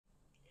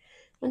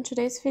In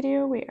today's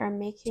video, we are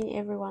making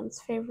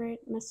everyone's favorite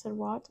Misir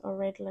or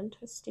red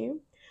lentil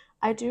stew.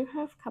 I do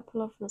have a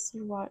couple of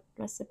Misir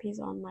recipes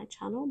on my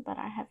channel, but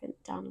I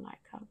haven't done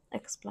like an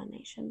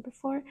explanation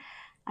before.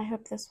 I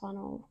hope this one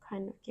will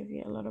kind of give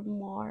you a little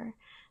more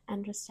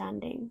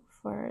understanding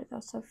for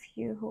those of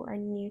you who are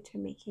new to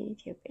making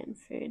Ethiopian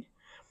food.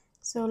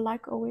 So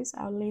like always,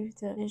 I'll leave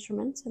the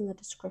measurements in the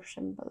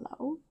description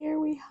below. Here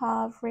we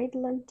have red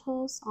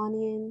lentils,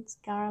 onions,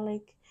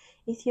 garlic,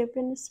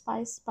 Ethiopian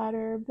spice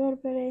butter,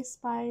 berbere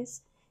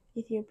spice,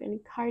 Ethiopian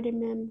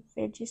cardamom,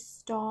 veggie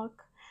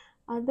stock.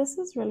 This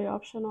is really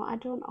optional. I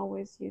don't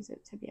always use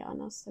it, to be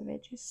honest, the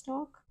veggie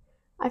stock.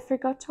 I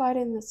forgot to add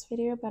in this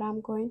video, but I'm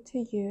going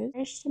to use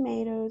fresh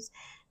tomatoes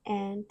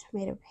and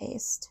tomato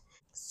paste,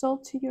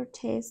 salt to your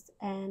taste,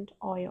 and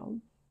oil.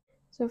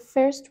 So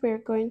first we're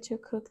going to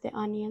cook the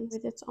onions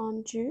with its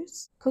own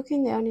juice.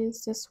 Cooking the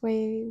onions this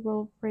way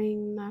will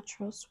bring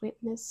natural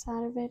sweetness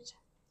out of it,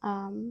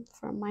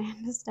 from my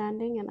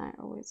understanding, and I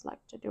always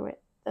like to do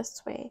it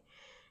this way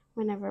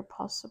whenever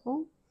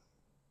possible.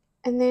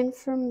 And then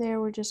from there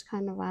we'll just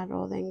kind of add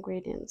all the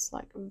ingredients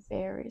like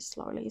very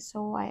slowly.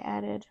 So I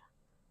added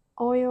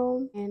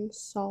oil and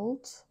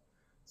salt.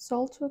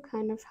 Salt will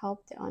kind of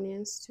help the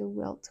onions to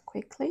wilt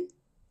quickly.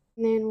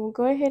 And then we'll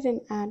go ahead and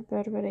add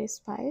berbere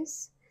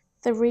spice.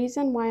 The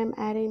reason why I'm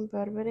adding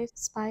berbere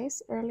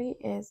spice early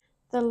is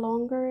the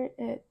longer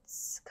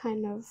it's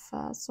kind of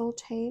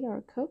sauteed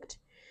or cooked,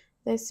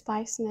 the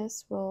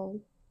spiciness will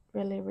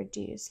really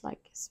reduce, like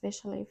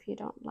especially if you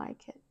don't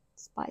like it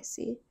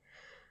spicy.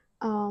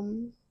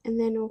 And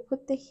then we'll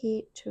put the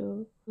heat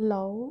to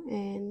low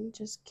and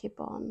just keep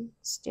on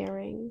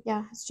stirring.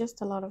 Yeah, it's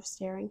just a lot of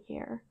stirring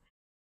here.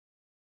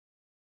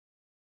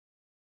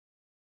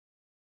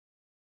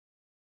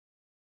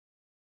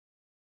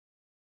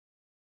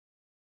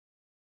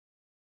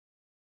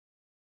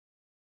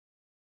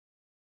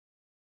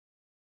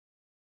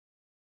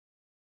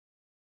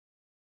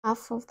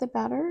 Half of the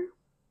batter,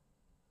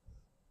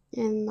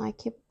 and I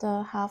keep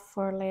the half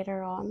for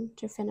later on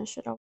to finish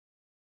it up.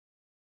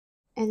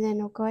 And then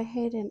we'll go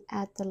ahead and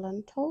add the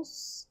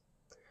lentils.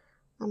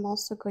 I'm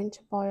also going to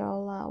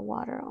boil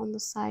water on the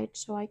side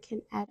so I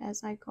can add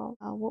as I go.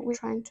 What we're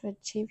trying to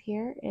achieve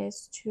here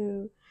is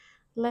to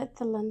let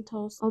the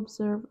lentils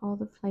absorb all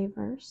the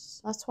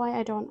flavors. That's why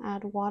I don't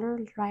add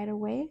water right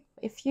away.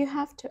 If you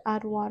have to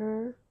add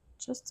water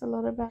just a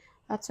little bit,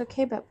 that's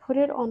okay, but put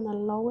it on the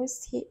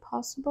lowest heat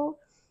possible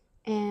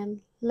and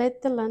let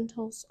the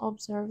lentils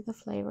absorb the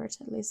flavors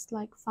at least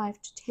like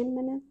 5 to 10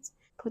 minutes.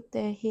 Put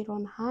the heat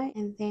on high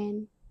and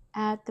then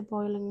add the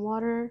boiling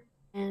water.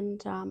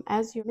 And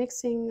as you're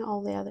mixing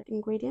all the other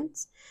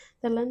ingredients,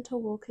 the lentil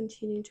will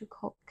continue to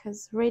cook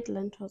because red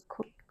lentils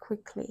cook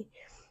quickly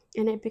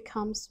and it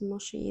becomes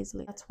mushy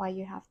easily. That's why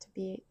you have to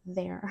be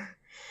there.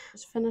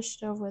 Just finish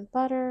it over with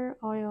butter,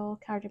 oil,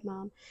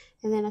 cardamom,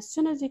 and then as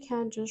soon as you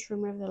can, just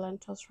remove the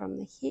lentils from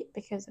the heat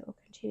because it will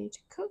continue to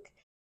cook.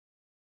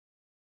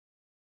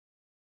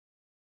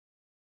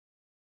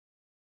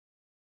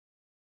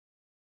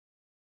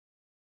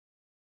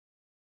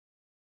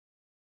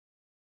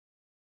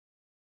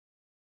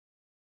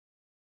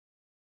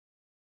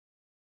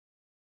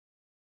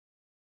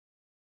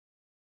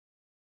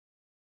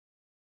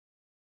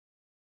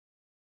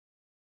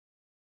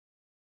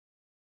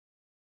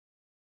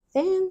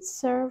 Then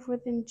serve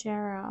with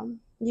injera.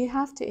 You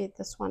have to eat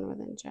this one with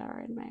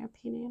injera, in my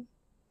opinion.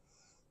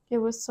 It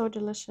was so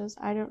delicious.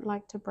 I don't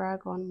like to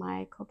brag on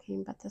my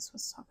cooking, but this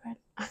was so good.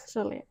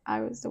 Actually,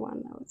 I was the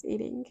one that was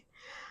eating.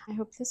 I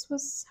hope this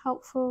was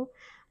helpful.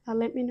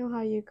 Let me know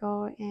how you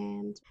go,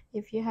 and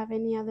if you have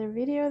any other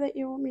video that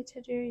you want me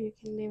to do, you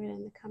can leave it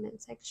in the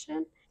comment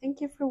section.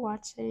 Thank you for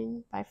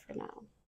watching. Bye for now.